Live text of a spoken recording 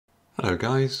Hello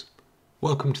guys,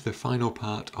 welcome to the final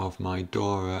part of my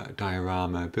Dora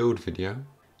diorama build video.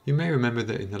 You may remember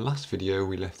that in the last video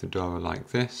we left the Dora like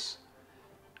this,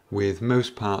 with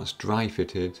most parts dry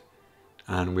fitted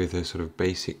and with a sort of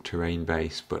basic terrain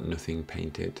base but nothing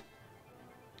painted.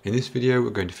 In this video we're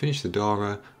going to finish the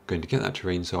Dora, we're going to get that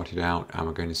terrain sorted out and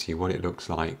we're going to see what it looks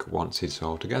like once it's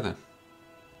all together.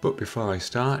 But before I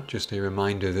start, just a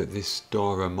reminder that this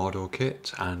Dora model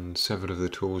kit and several of the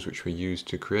tools which were used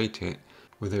to create it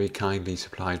were very kindly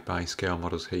supplied by Scale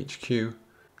Models HQ.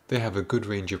 They have a good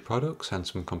range of products and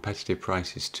some competitive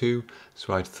prices too,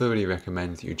 so I'd thoroughly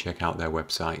recommend that you check out their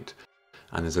website,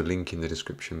 and there's a link in the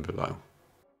description below.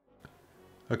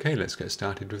 Okay, let's get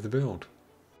started with the build.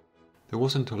 There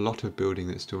wasn't a lot of building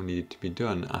that still needed to be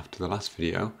done after the last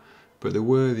video, but there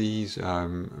were these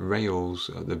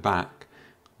rails at the back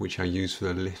which I used for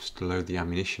the lifts to load the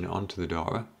ammunition onto the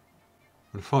Dora.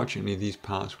 Unfortunately these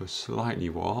parts were slightly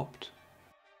warped,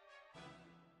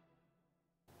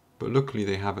 but luckily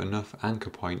they have enough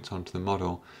anchor points onto the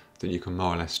model that you can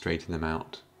more or less straighten them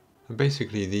out. And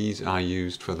basically these are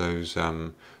used for those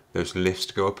lifts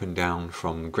to go up and down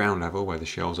from ground level where the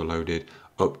shells are loaded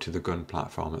up to the gun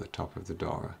platform at the top of the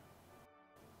Dora.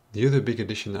 The other big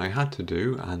addition that I had to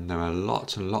do, and there are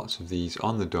lots and lots of these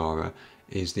on the Dora,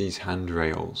 is these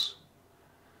handrails.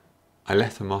 I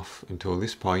left them off until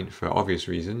this point for obvious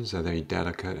reasons. They're very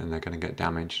delicate and they're going to get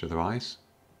damaged otherwise.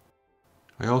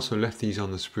 I also left these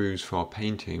on the sprues for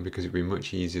painting because it would be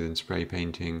much easier than spray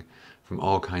painting from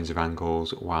all kinds of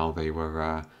angles while they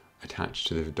were attached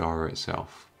to the Dora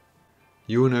itself.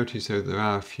 You will notice though there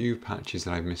are a few patches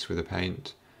that I've missed with the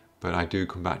paint, but I do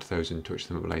come back to those and touch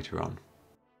them up later on.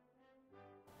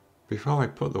 Before I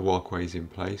put the walkways in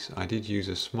place, I did use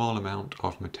a small amount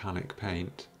of metallic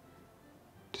paint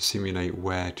to simulate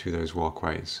wear to those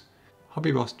walkways.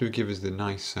 HobbyBoss do give us the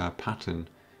nice pattern,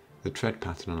 the tread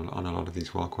pattern on a lot of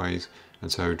these walkways, and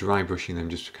so dry brushing them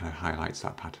just kind of highlights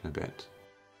that pattern a bit.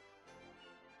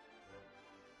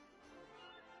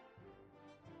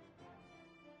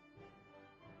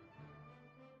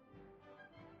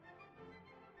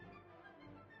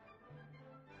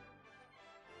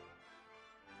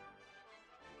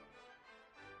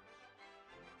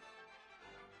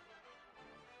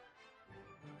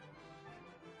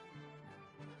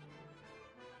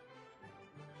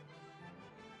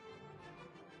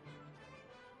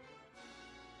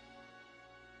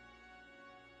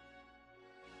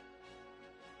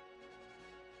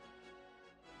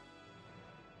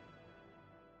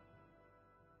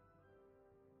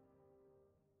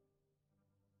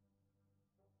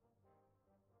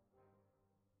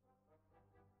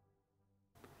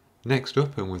 Next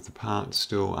up, and with the parts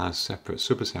still as separate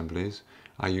sub-assemblies,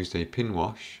 I used a pin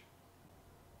wash.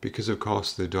 Because of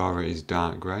course the Dora is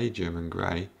dark grey, German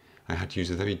grey, I had to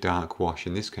use a very dark wash,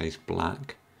 in this case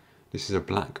black. This is a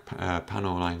black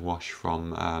panel line wash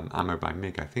from Ammo by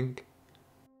MIG, I think.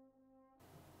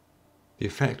 The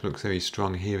effect looks very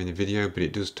strong here in the video, but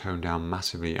it does tone down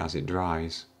massively as it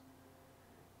dries.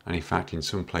 And in fact in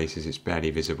some places it's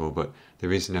barely visible, but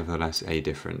there is nevertheless a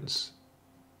difference.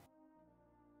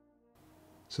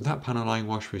 So that panel line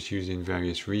wash was used in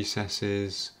various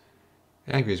recesses,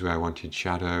 areas where I wanted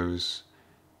shadows,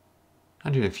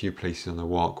 and in a few places on the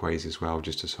walkways as well,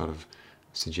 just to sort of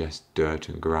suggest dirt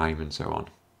and grime and so on.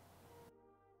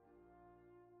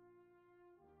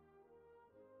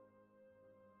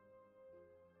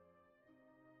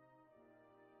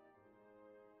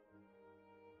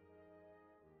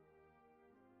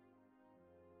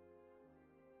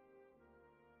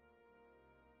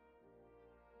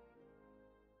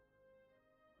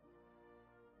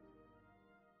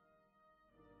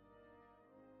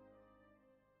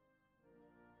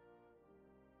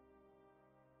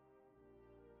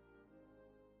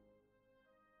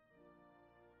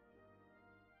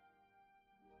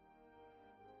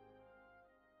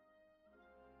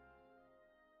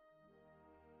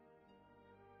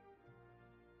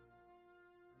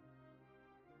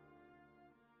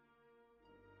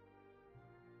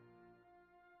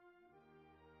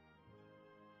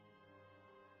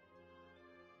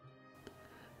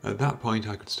 At that point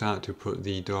I could start to put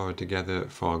the Dora together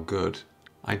for good.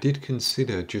 I did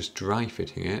consider just dry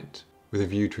fitting it, with a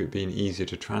view to it being easier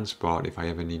to transport if I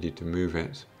ever needed to move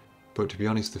it. But to be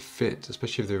honest, the fit,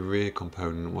 especially of the rear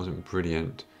component, wasn't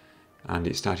brilliant, and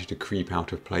it started to creep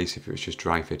out of place if it was just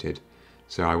dry fitted,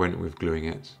 so I went with gluing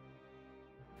it.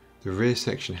 The rear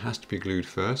section has to be glued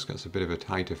first, that's a bit of a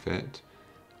tighter fit,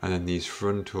 and then these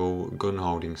frontal gun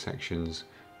holding sections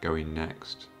go in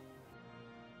next.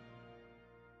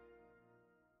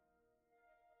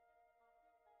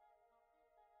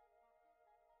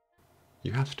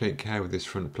 You have to take care with this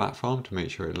front platform to make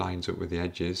sure it lines up with the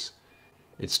edges.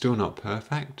 It's still not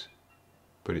perfect,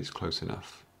 but it's close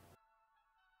enough.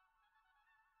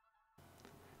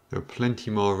 There are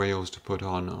plenty more rails to put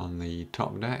on the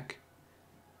top deck,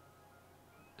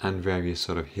 and various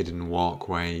sort of hidden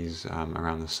walkways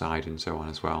around the side and so on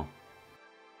as well.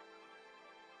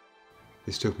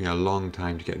 This took me a long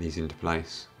time to get these into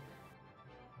place.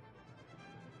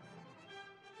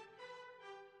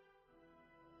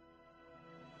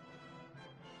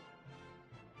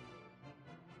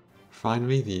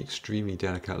 Finally, the extremely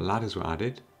delicate ladders were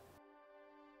added.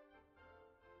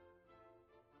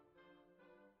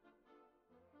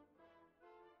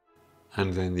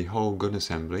 And then the whole gun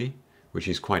assembly, which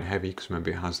is quite heavy because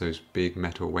remember it has those big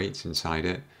metal weights inside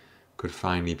it, could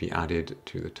finally be added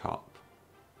to the top.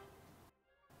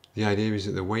 The idea is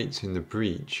that the weights in the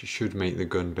breech should make the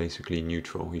gun basically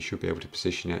neutral. You should be able to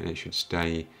position it and it should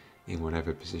stay in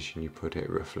whatever position you put it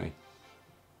roughly.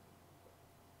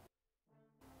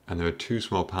 And there are two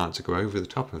small parts that go over the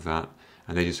top of that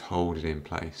and they just hold it in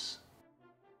place.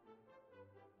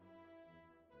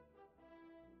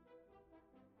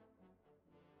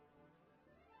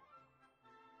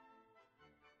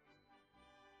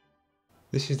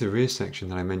 This is the rear section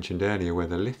that I mentioned earlier where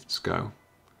the lifts go.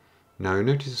 Now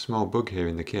notice a small bug here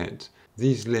in the kit.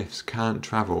 These lifts can't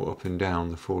travel up and down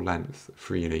the full length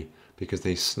freely because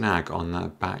they snag on the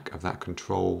back of that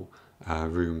control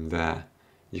room there.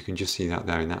 You can just see that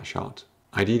there in that shot.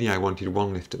 Ideally I wanted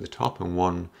one lift at the top and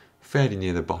one fairly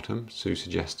near the bottom to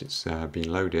suggest it's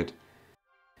been loaded.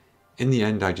 In the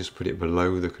end I just put it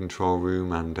below the control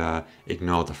room and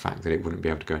ignored the fact that it wouldn't be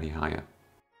able to go any higher.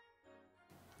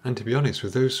 And to be honest,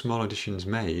 with those small additions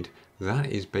made, that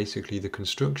is basically the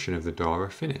construction of the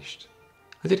Dora finished.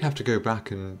 I did have to go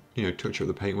back and, touch up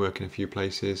the paintwork in a few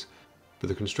places, but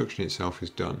the construction itself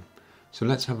is done. So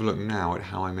let's have a look now at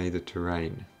how I made the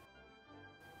terrain.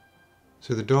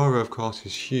 So the Dora, of course,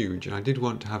 is huge, and I did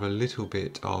want to have a little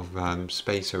bit of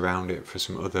space around it for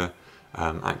some other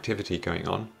activity going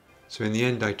on. So in the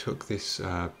end, I took this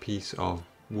piece of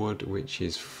wood, which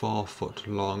is 4 foot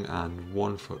long and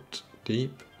 1 foot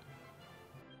deep.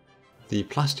 The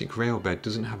plastic rail bed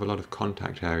doesn't have a lot of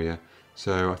contact area,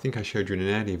 so I think I showed you in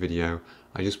an earlier video,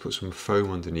 I just put some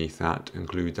foam underneath that and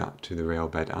glued that to the rail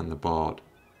bed and the board.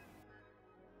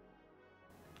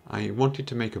 I wanted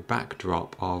to make a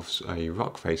backdrop of a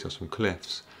rock face or some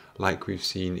cliffs, like we've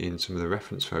seen in some of the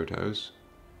reference photos.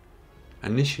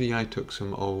 Initially I took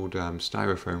some old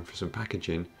styrofoam for some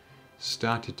packaging,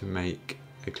 started to make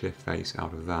a cliff face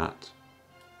out of that.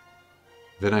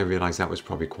 Then I realised that was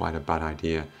probably quite a bad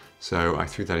idea, so I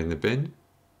threw that in the bin.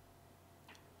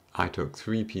 I took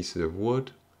 3 pieces of wood,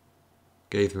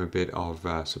 gave them a bit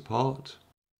of support,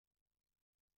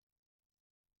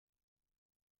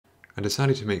 and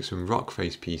decided to make some rock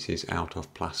face pieces out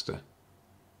of plaster.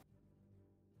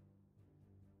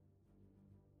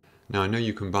 Now I know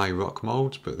you can buy rock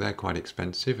moulds, but they're quite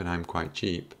expensive and I'm quite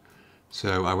cheap,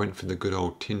 so I went for the good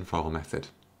old tin foil method.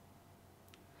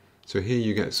 So here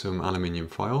you get some aluminium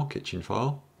foil, kitchen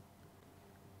foil.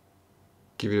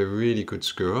 Give it a really good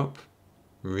screw up,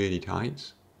 really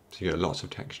tight, so you get lots of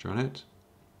texture on it.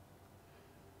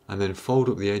 And then fold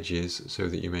up the edges so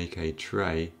that you make a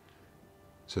tray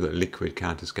so that liquid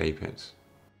can't escape it.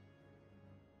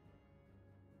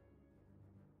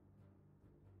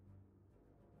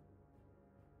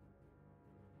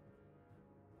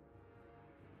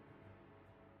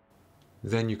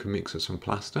 Then you can mix up some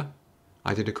plaster.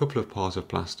 I did a couple of pours of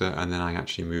plaster and then I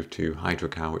actually moved to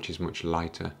hydrocal, which is much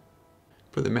lighter.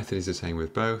 But the method is the same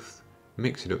with both.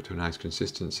 Mix it up to a nice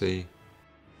consistency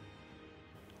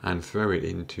and throw it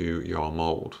into your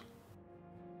mould.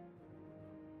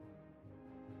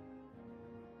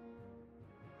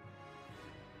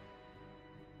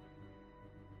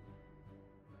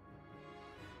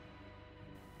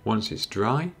 Once it's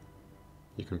dry,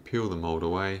 you can peel the mould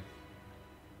away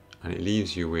and it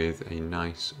leaves you with a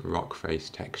nice rock face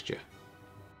texture.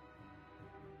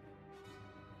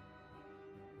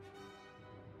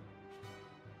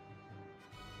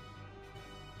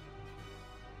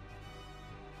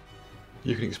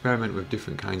 You can experiment with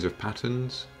different kinds of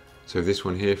patterns. So this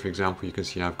one here, for example, you can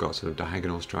see I've got sort of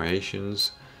diagonal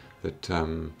striations that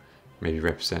maybe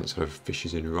represent sort of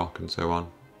fissures in rock and so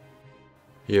on.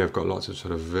 Here I've got lots of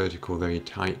sort of vertical, very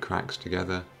tight cracks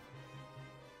together.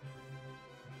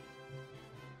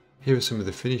 Here are some of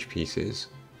the finished pieces.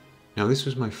 Now this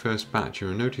was my first batch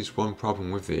and you'll notice one problem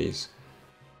with these,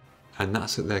 and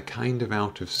that's that they're kind of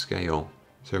out of scale.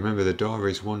 So remember the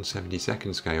Dora is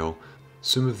 1/72nd scale.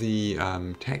 Some of the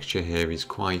texture here is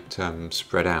quite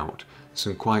spread out,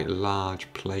 some quite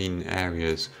large plain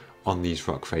areas on these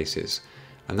rock faces,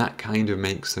 and that kind of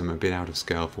makes them a bit out of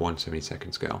scale for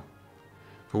 1/72nd scale.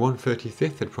 For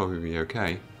 1/35th they'd probably be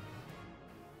okay,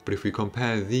 but if we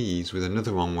compare these with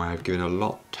another one where I've given a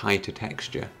lot tighter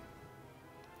texture,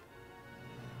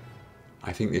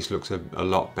 I think this looks a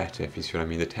lot better, if you see what I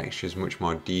mean. The texture is much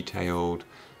more detailed,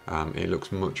 it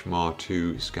looks much more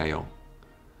to scale.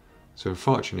 So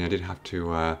unfortunately I did have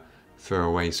to throw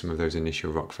away some of those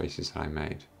initial rock faces that I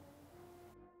made.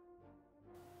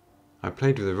 I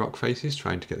played with the rock faces,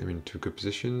 trying to get them into good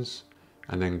positions,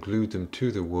 and then glued them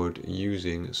to the wood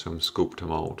using some sculptor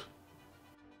mould.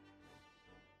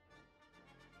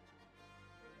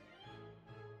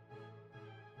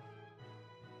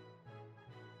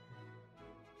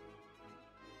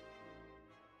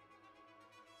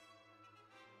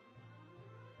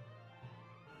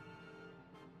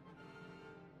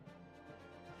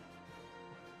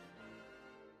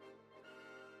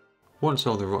 Once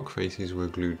all the rock faces were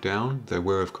glued down, there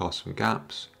were of course some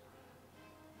gaps.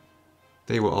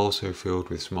 They were also filled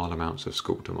with small amounts of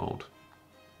sculptor mould.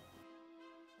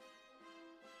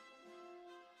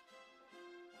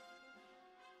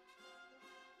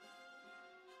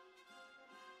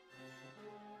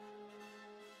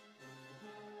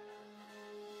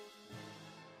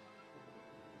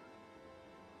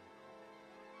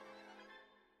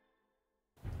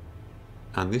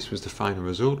 And this was the final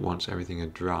result once everything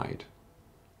had dried.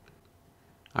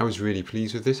 I was really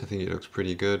pleased with this. I think it looks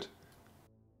pretty good.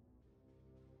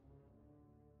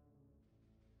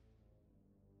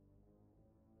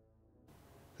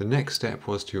 The next step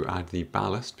was to add the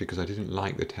ballast, because I didn't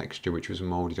like the texture which was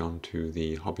moulded onto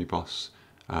the HobbyBoss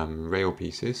rail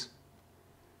pieces.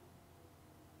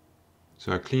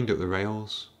 So I cleaned up the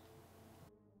rails.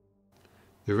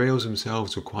 The rails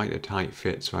themselves were quite a tight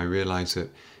fit, so I realised that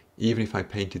even if I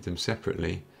painted them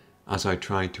separately, as I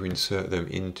tried to insert them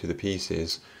into the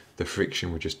pieces, the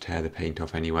friction would just tear the paint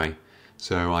off anyway.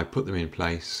 So I put them in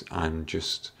place and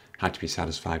just had to be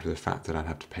satisfied with the fact that I'd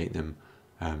have to paint them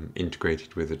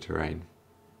integrated with the terrain.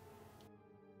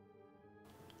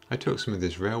 I took some of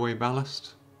this railway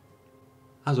ballast.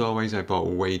 As always, I bought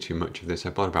way too much of this.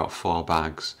 I bought about 4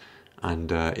 bags,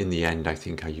 and in the end I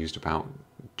think I used about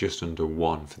just under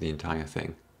 1 for the entire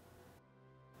thing.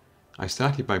 I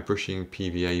started by brushing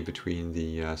PVA between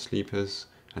the sleepers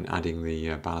and adding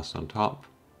the ballast on top.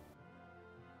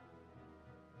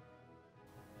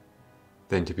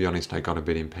 Then, to be honest, I got a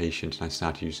bit impatient and I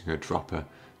started using a dropper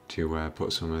to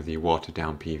put some of the watered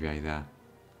down PVA there.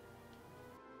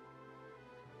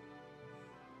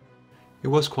 It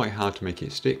was quite hard to make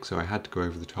it stick, so I had to go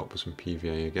over the top with some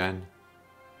PVA again,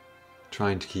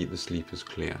 trying to keep the sleepers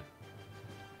clear.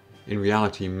 In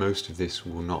reality, most of this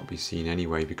will not be seen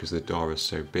anyway because the door is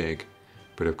so big,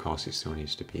 but of course it still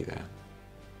needs to be there.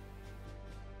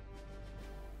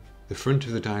 The front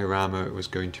of the diorama was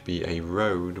going to be a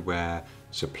road where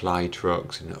supply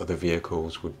trucks and other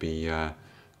vehicles would be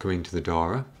coming to the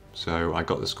Dora. So I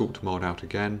got the sculptor mould out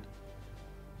again,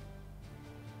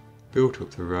 built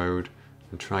up the road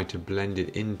and tried to blend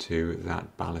it into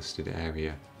that ballasted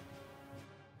area.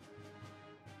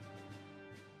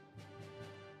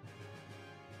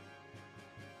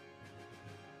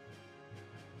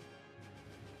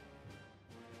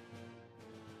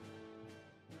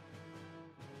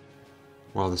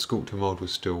 While the sculptor mould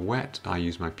was still wet, I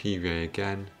used my PVA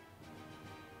again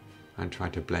and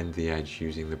tried to blend the edge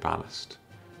using the ballast,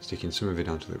 sticking some of it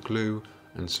onto the glue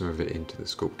and some of it into the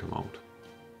sculptor mould.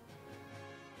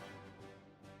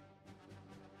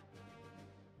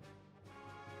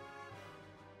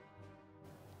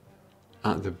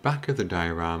 At the back of the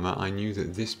diorama, I knew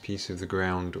that this piece of the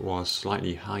ground was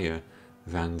slightly higher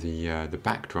than the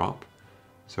backdrop,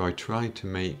 so I tried to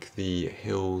make the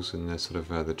hills and the sort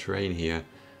of the terrain here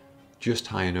just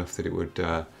high enough that it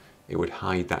would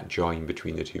hide that join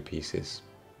between the two pieces.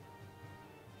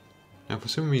 Now, for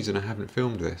some reason I haven't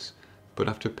filmed this, but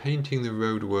after painting the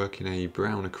roadwork in a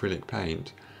brown acrylic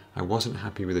paint, I wasn't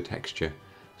happy with the texture,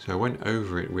 so I went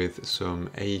over it with some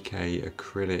AK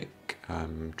acrylic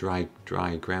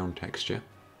dry ground texture.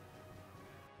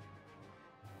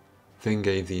 Then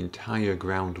gave the entire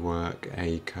groundwork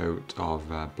a coat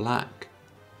of black,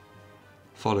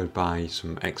 followed by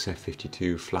some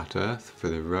XF52 flat earth for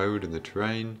the road and the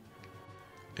terrain,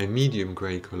 a medium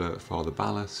grey colour for the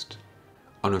ballast,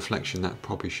 on reflection that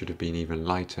probably should have been even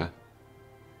lighter,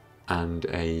 and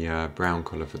a brown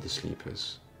colour for the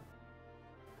sleepers.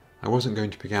 I wasn't going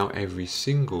to pick out every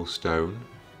single stone,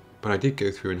 but I did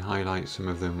go through and highlight some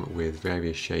of them with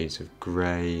various shades of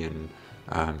grey and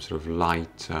sort of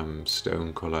light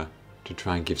stone colour to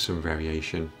try and give some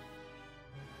variation.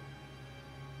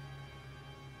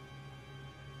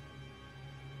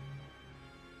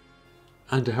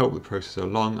 And to help the process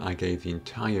along, I gave the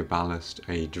entire ballast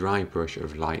a dry brush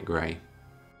of light grey.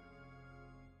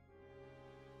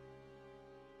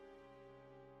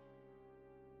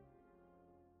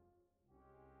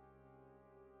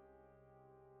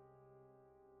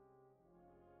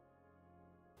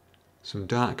 Some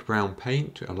dark brown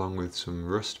paint along with some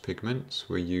rust pigments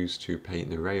were used to paint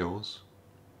the rails.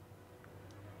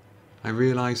 I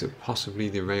realised that possibly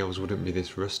the rails wouldn't be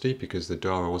this rusty because the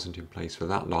Dora wasn't in place for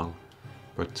that long,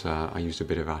 but I used a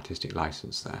bit of artistic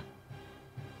license there.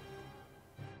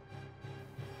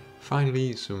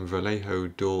 Finally, some Vallejo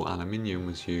dual aluminium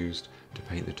was used to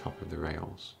paint the top of the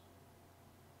rails.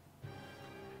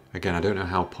 Again, I don't know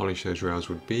how polished those rails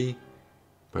would be,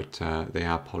 but they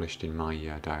are polished in my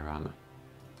diorama.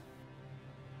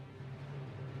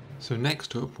 So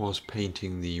next up was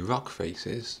painting the rock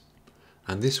faces,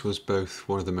 and this was both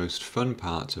one of the most fun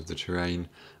parts of the terrain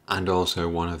and also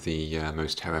one of the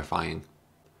most terrifying.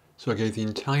 So I gave the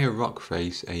entire rock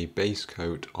face a base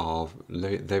coat of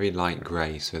very light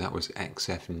grey, so that was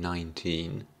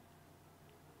XF19.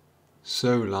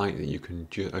 So light that you can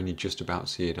only just about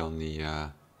see it on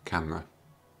the camera.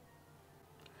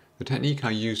 The technique I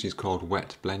used is called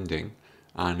wet blending,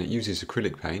 and it uses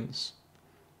acrylic paints.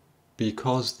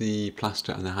 Because the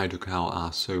plaster and the hydrocal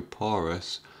are so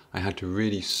porous, I had to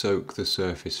really soak the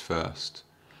surface first,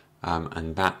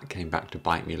 and that came back to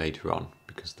bite me later on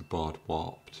because the board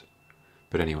warped.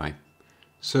 But anyway,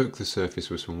 soak the surface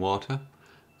with some water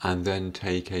and then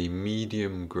take a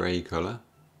medium grey colour,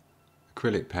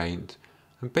 acrylic paint,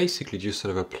 and basically just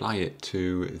sort of apply it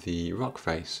to the rock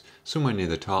face, somewhere near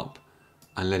the top,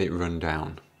 and let it run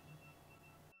down.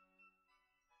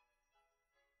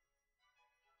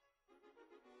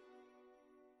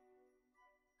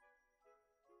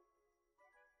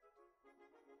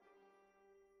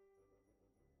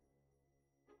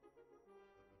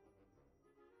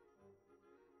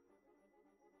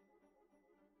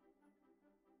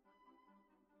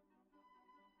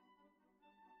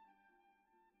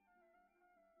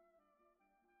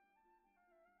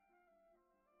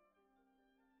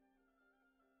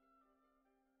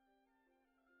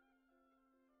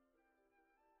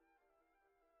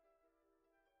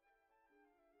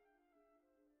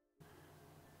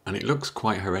 And it looks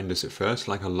quite horrendous at first,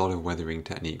 like a lot of weathering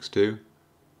techniques do.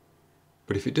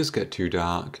 But if it does get too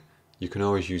dark, you can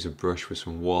always use a brush with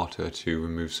some water to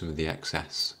remove some of the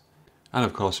excess. And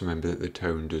of course remember that the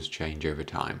tone does change over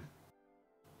time.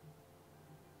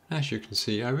 As you can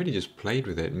see, I really just played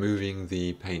with it, moving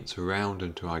the paints around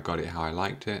until I got it how I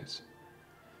liked it.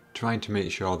 Trying to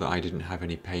make sure that I didn't have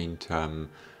any paint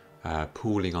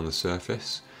pooling on the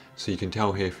surface. So you can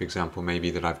tell here, for example,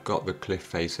 maybe that I've got the cliff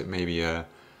face at maybe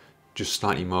just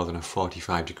slightly more than a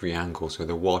 45-degree angle, so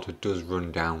the water does run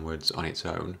downwards on its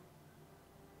own.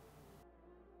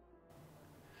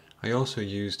 I also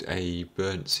used a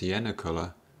burnt sienna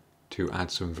colour to add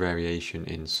some variation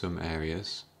in some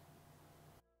areas.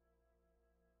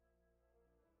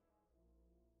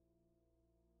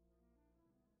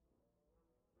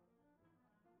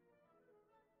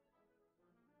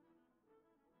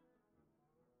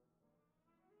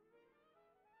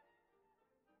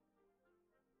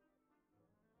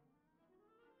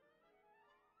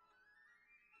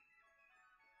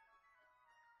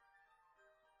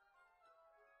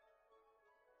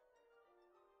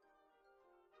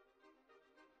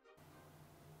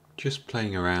 Just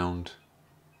playing around.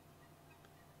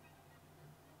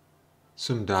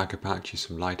 Some darker patches,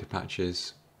 some lighter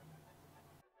patches.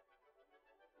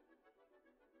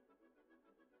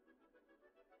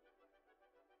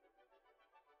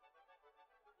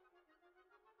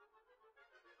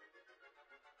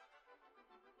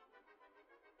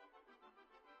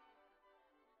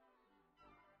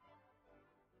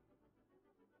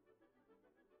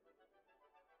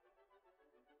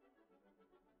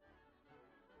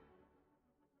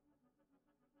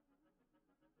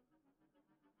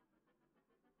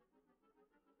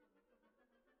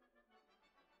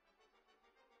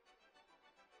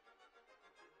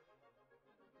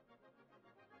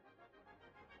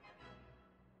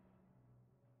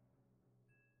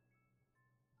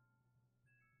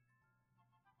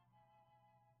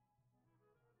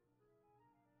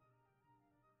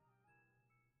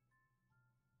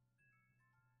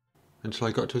 Until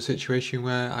I got to a situation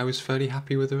where I was fairly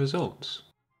happy with the results.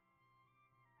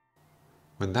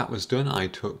 When that was done, I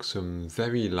took some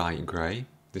very light grey.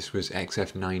 This was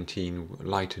XF19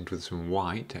 lightened with some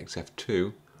white,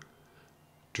 XF2.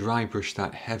 Dry brushed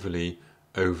that heavily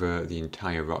over the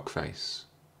entire rock face,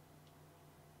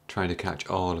 trying to catch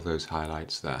all of those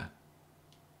highlights there.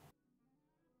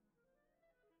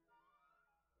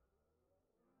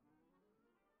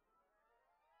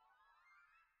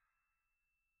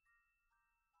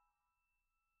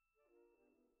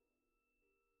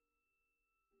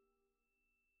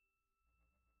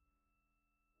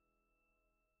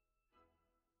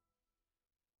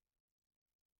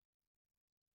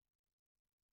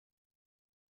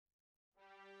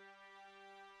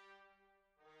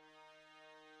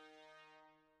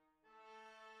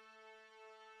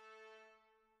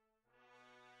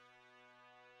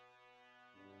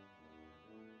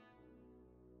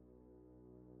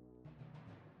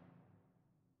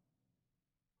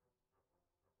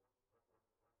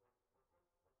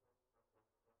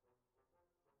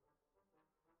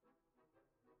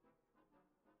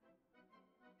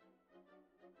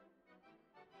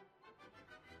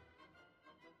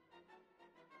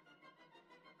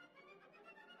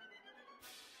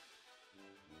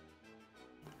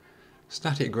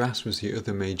 Static grass was the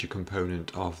other major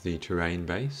component of the terrain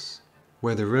base.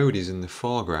 Where the road is in the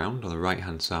foreground on the right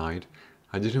hand side,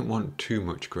 I didn't want too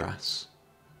much grass,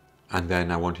 and then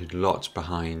I wanted lots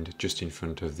behind just in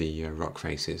front of the rock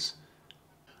faces.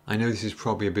 I know this is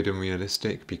probably a bit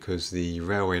unrealistic because the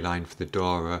railway line for the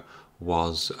Dora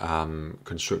was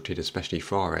constructed especially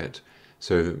for it,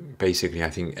 so basically I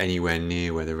think anywhere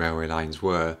near where the railway lines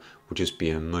were would just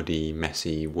be a muddy,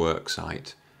 messy work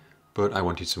site. But I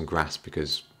wanted some grass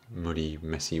because muddy,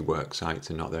 messy work sites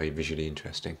are not very visually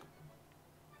interesting.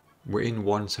 We're in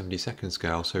 1/72nd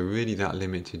scale, so really that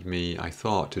limited me, I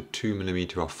thought, to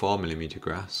 2mm or 4mm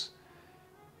grass.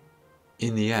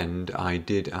 In the end, I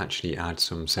did actually add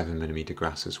some 7mm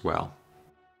grass as well.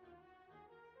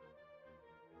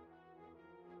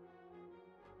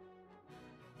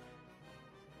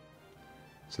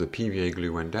 So the PVA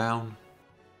glue went down.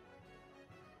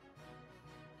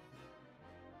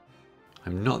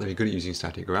 I'm not very good at using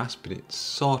static grass, but it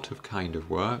sort of kind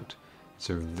of worked. It's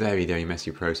a very, very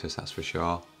messy process, that's for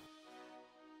sure.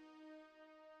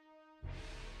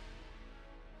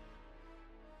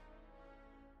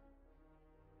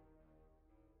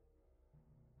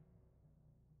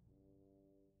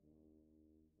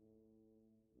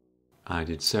 I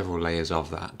did several layers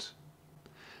of that.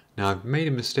 Now I've made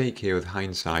a mistake here with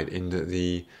hindsight in that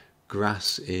the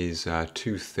grass is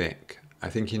too thick. I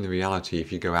think in reality,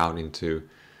 if you go out into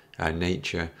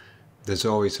nature, there's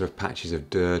always sort of patches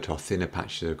of dirt or thinner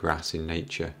patches of grass in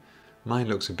nature. Mine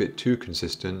looks a bit too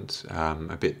consistent,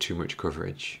 a bit too much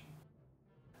coverage.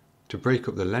 To break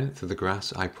up the length of the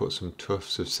grass, I put some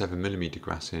tufts of 7mm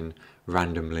grass in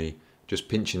randomly, just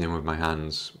pinching them with my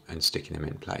hands and sticking them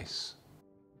in place.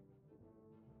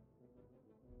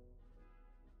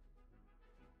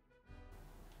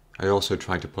 I also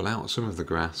tried to pull out some of the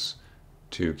grass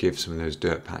to give some of those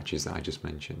dirt patches that I just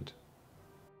mentioned.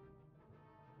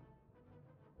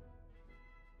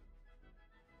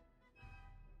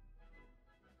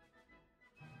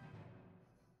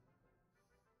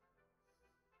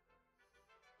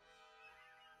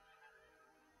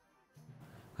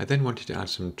 I then wanted to add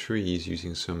some trees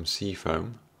using some sea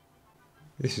foam.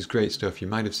 This is great stuff, you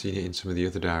might have seen it in some of the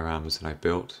other dioramas that I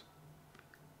built.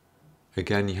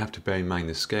 Again, you have to bear in mind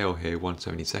the scale here,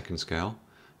 1/72nd scale,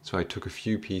 so I took a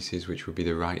few pieces which would be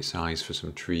the right size for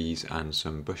some trees and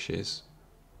some bushes.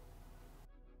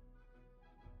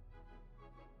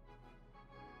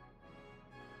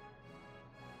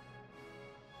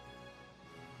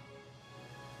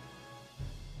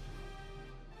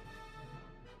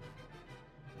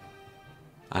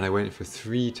 And I went for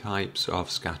 3 types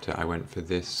of scatter. I went for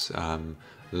this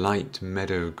light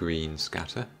meadow green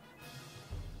scatter,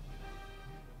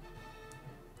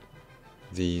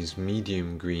 these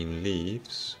medium green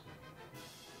leaves,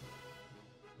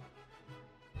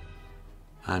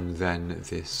 and then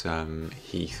this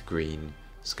heath green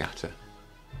scatter.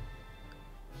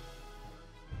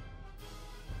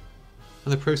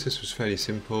 And the process was fairly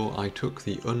simple. I took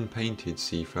the unpainted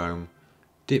seafoam,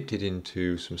 dipped it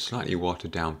into some slightly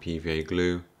watered down PVA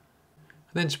glue, and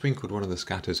then sprinkled one of the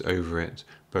scatters over it,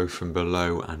 both from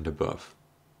below and above.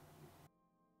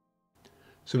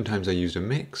 Sometimes I used a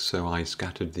mix, so I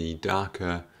scattered the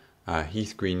darker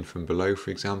heath green from below, for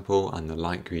example, and the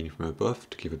light green from above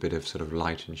to give a bit of sort of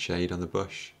light and shade on the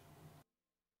bush.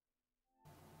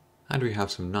 And we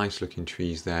have some nice looking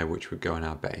trees there which would go on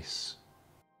our base.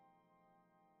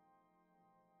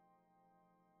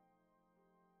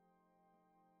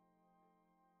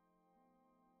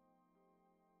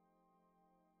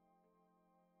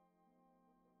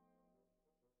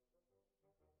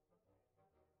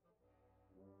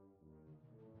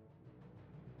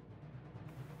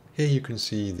 Here you can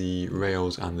see the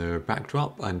rails and the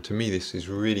backdrop, and to me this is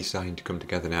really starting to come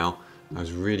together now. I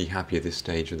was really happy at this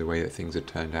stage with the way that things had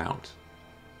turned out.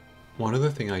 One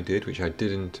other thing I did, which I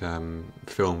didn't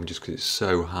film just because it's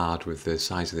so hard with the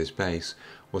size of this base,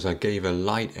 was I gave a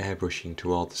light airbrushing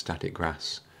to all the static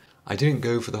grass. I didn't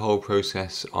go for the whole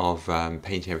process of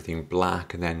painting everything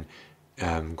black and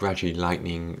then gradually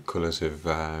lightening colours of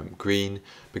green,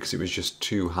 because it was just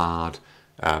too hard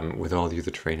with all the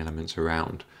other terrain elements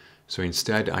around. So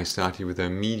instead I started with a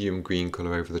medium green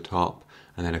colour over the top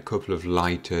and then a couple of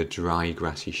lighter dry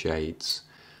grassy shades.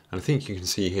 And I think you can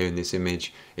see here in this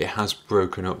image it has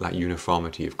broken up that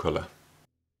uniformity of colour.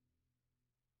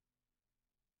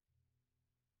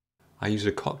 I used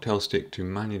a cocktail stick to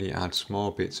manually add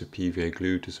small bits of PVA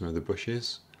glue to some of the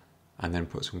bushes and then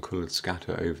put some coloured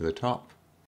scatter over the top.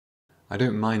 I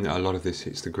don't mind that a lot of this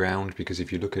hits the ground, because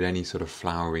if you look at any sort of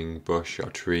flowering bush or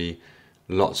tree,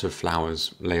 lots of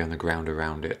flowers lay on the ground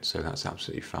around it, so that's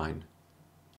absolutely fine.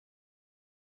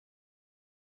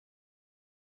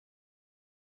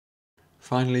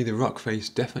 Finally, the rock face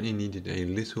definitely needed a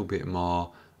little bit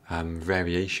more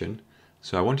variation.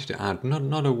 So I wanted to add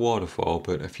not a waterfall,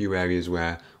 but a few areas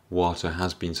where water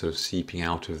has been sort of seeping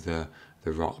out of the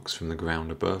rocks from the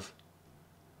ground above.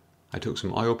 I took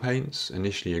some oil paints,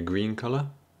 initially a green colour,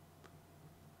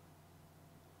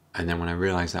 and then when I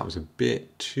realised that was a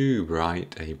bit too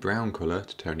bright, a brown colour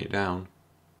to tone it down.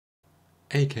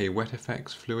 AK Wet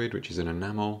Effects fluid, which is an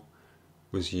enamel,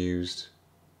 was used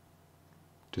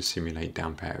to simulate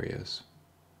damp areas.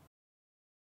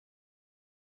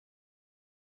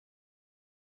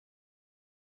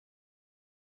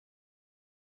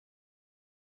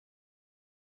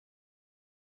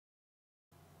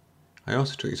 I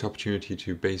also took this opportunity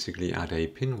to basically add a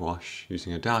pin wash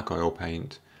using a dark oil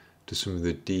paint to some of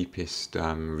the deepest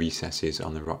recesses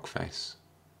on the rock face.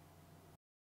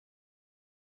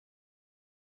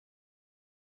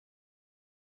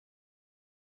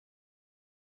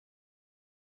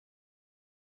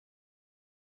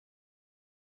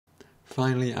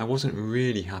 Finally, I wasn't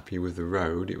really happy with the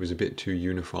road, it was a bit too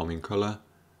uniform in colour,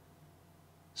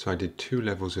 so I did 2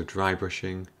 levels of dry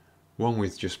brushing, one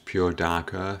with just pure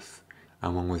dark earth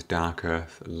and one with dark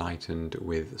earth lightened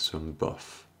with some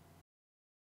buff.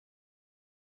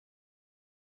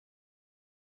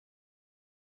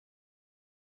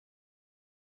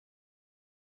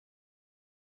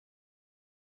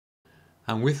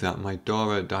 And with that, my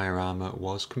Dora diorama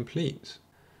was complete.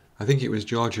 I think it was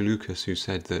George Lucas who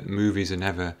said that movies are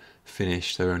never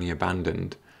finished, they're only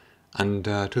abandoned. And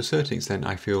to a certain extent,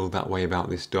 I feel that way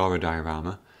about this Dora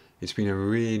diorama. It's been a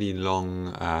really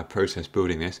long process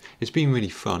building this. It's been really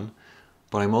fun,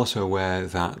 but I'm also aware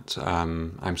that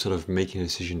I'm sort of making a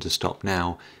decision to stop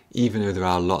now, even though there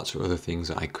are lots of other things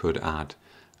that I could add.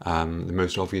 The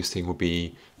most obvious thing would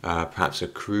be perhaps a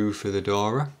crew for the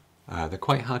Dora. They're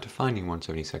quite hard to find in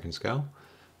 1/72 scale.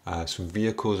 Some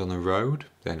vehicles on the road,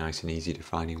 they're nice and easy to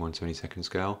find in 1/72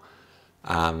 scale.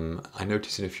 I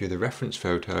noticed in a few of the reference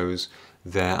photos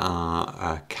there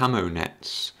are camo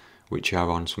nets which are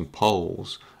on some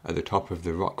poles at the top of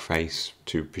the rock face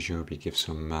to presumably give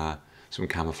some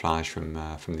camouflage from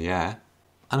the air,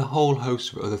 and a whole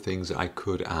host of other things that I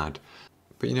could add.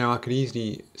 But you know, I could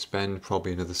easily spend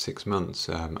probably another 6 months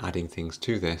adding things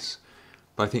to this,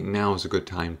 but I think now is a good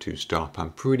time to stop.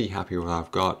 I'm pretty happy with what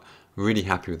I've got, really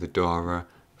happy with the Dora,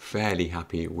 fairly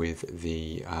happy with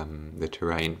the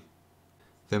terrain.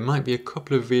 There might be a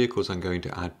couple of vehicles I'm going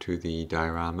to add to the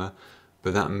diorama,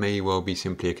 but that may well be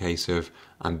simply a case of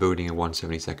I'm building a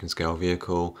 1/72 scale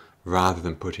vehicle, rather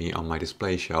than putting it on my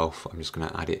display shelf, I'm just going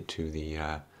to add it to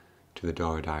the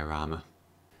Dora diorama.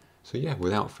 So yeah,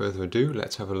 without further ado,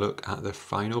 let's have a look at the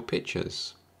final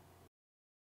pictures.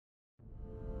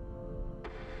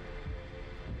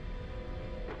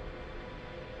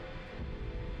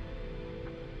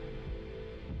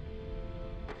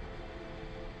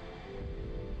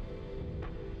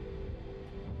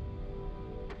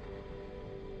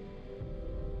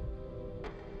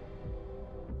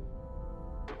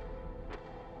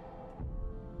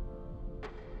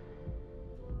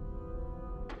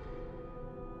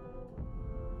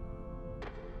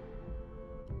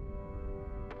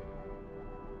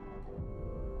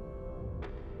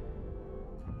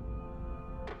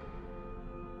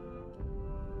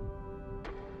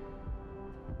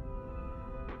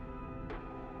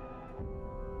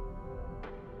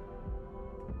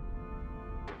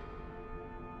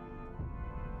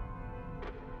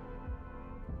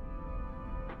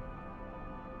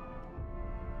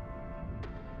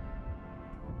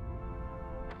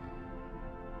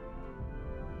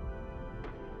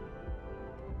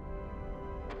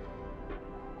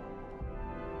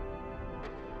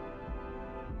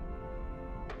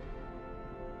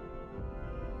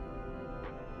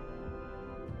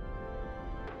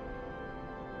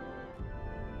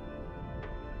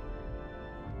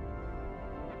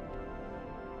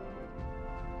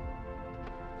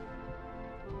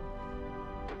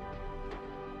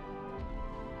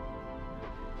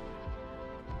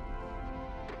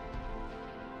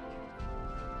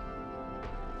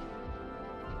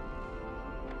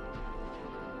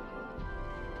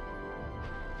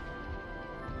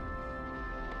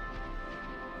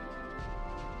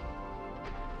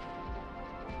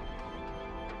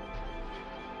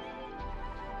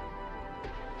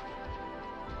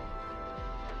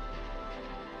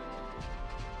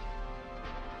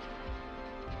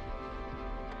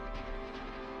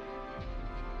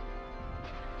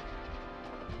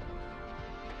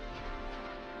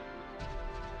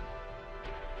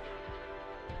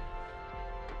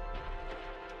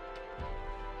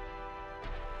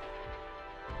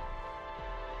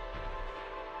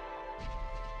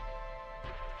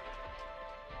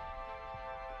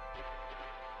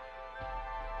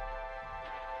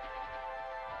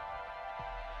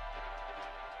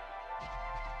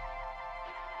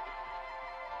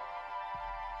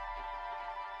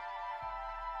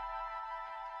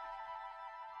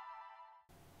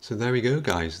 So there we go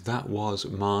guys, that was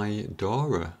my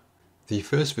Dora. The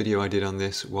first video I did on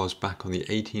this was back on the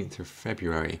 18th of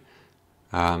February.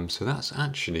 So that's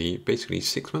actually basically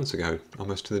 6 months ago,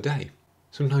 almost to the day.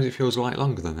 Sometimes it feels a lot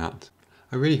longer than that.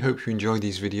 I really hope you enjoyed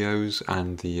these videos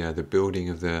and the building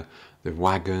of the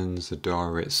wagons, the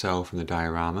Dora itself and the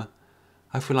diorama.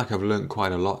 I feel like I've learnt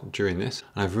quite a lot during this,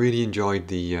 and I've really enjoyed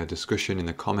the discussion in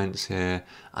the comments here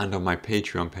and on my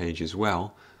Patreon page as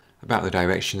well about the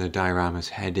direction the diorama's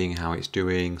heading, how it's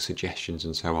doing, suggestions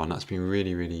and so on. That's been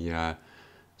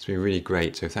it's been really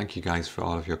great, so thank you guys for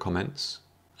all of your comments.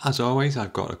 As always,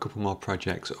 I've got a couple more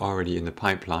projects already in the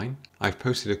pipeline. I've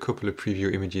posted a couple of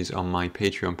preview images on my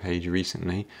Patreon page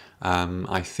recently.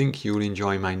 I think you'll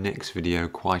enjoy my next video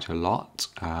quite a lot.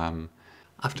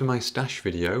 After my stash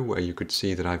video, where you could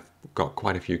see that I've got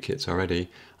quite a few kits already,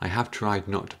 I have tried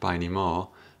not to buy any more.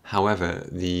 However,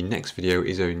 the next video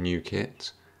is a new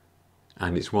kit,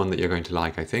 and it's one that you're going to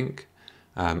like, I think.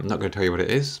 I'm not going to tell you what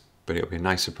it is, but it'll be a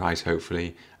nice surprise,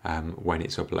 hopefully, when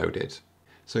it's uploaded.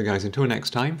 So guys, until next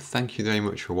time, thank you very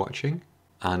much for watching,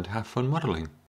 and have fun modelling.